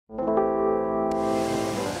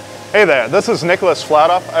Hey there, this is Nicholas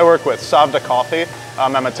Fladoff. I work with Sovda Coffee.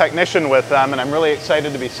 I'm a technician with them, and I'm really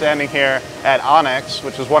excited to be standing here at Onyx,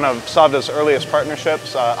 which is one of Sovda's earliest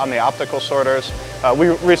partnerships on the optical sorters.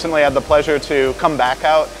 We recently had the pleasure to come back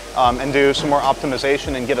out and do some more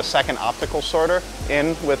optimization and get a second optical sorter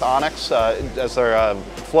in with Onyx as their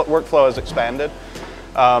workflow has expanded.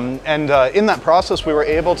 In that process, we were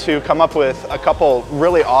able to come up with a couple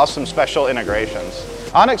really awesome special integrations.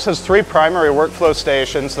 Onyx has three primary workflow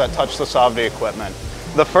stations that touch the Sovda equipment.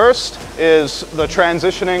 The first is the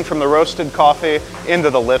transitioning from the roasted coffee into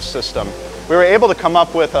the lift system. We were able to come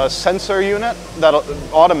up with a sensor unit that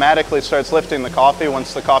automatically starts lifting the coffee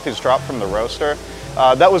once the coffee is dropped from the roaster.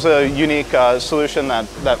 That was a unique solution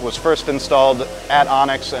that was first installed at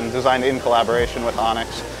Onyx and designed in collaboration with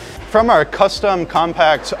Onyx. From our custom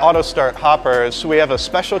compact auto start hoppers, we have a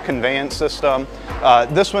special conveyance system.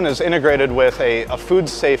 This one is integrated with a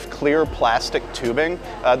food-safe clear plastic tubing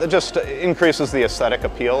that just increases the aesthetic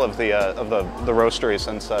appeal of the roastery,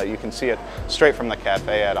 since you can see it straight from the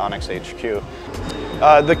cafe at Onyx HQ.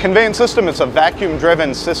 The conveyance system is a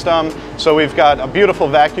vacuum-driven system, so we've got a beautiful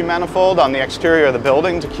vacuum manifold on the exterior of the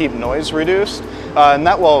building to keep noise reduced, and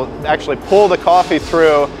that will actually pull the coffee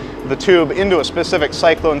through the tube into a specific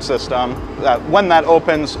cyclone system that, when that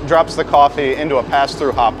opens, drops the coffee into a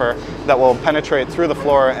pass-through hopper that will penetrate through the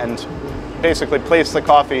floor and basically place the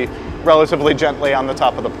coffee relatively gently on the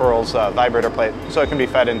top of the Pearl's vibrator plate so it can be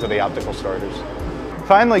fed into the optical sorters.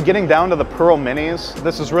 Finally, getting down to the Pearl Minis,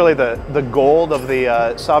 this is really the gold of the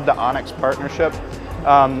Sovda Onyx partnership.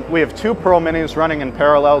 We have two Pearl Minis running in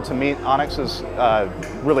parallel to meet Onyx's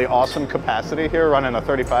really awesome capacity here, running a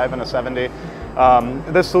 35 and a 70.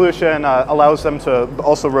 This solution allows them to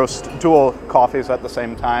also roast dual coffees at the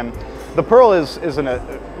same time. The Pearl is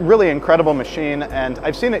a really incredible machine, and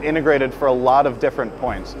I've seen it integrated for a lot of different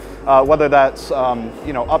points, whether that's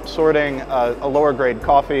upsorting a lower grade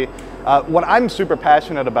coffee. What I'm super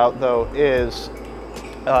passionate about, though, is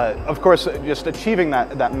of course, just achieving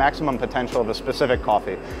that maximum potential of a specific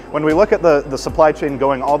coffee. When we look at the supply chain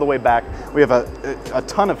going all the way back, we have a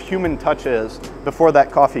ton of human touches before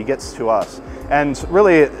that coffee gets to us. And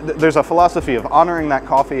really, there's a philosophy of honoring that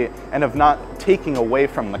coffee and of not taking away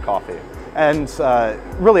from the coffee. And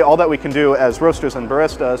really, all that we can do as roasters and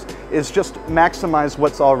baristas is just maximize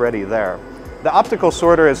what's already there. The optical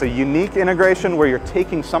sorter is a unique integration where you're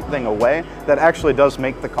taking something away that actually does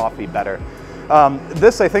make the coffee better.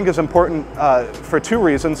 This, I think, is important for two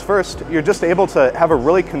reasons. First, you're just able to have a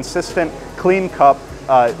really consistent, clean cup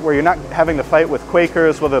where you're not having to fight with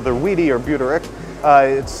Quakers, whether they're wheaty or butyric.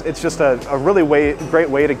 It's just a really great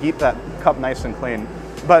way to keep that cup nice and clean.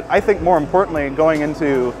 But I think more importantly, going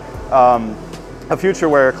into a future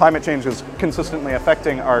where climate change is consistently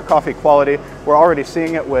affecting our coffee quality, we're already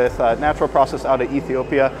seeing it with natural process out of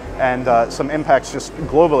Ethiopia and some impacts just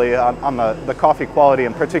globally on the coffee quality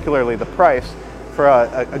and particularly the price for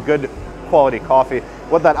a good quality coffee.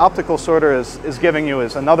 What that optical sorter is giving you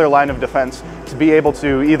is another line of defense to be able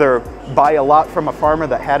to either buy a lot from a farmer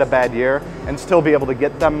that had a bad year and still be able to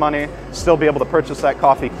get them money, still be able to purchase that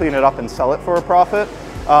coffee, clean it up and sell it for a profit.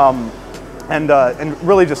 And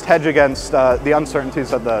really just hedge against the uncertainties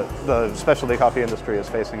that the specialty coffee industry is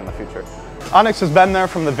facing in the future. Onyx has been there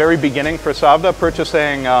from the very beginning for Sovda,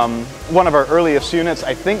 purchasing one of our earliest units,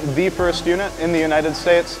 I think the first unit in the United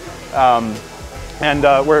States.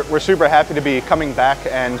 We're super happy to be coming back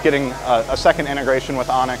and getting a second integration with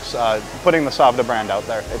Onyx, putting the Sovda brand out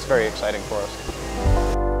there. It's very exciting for us.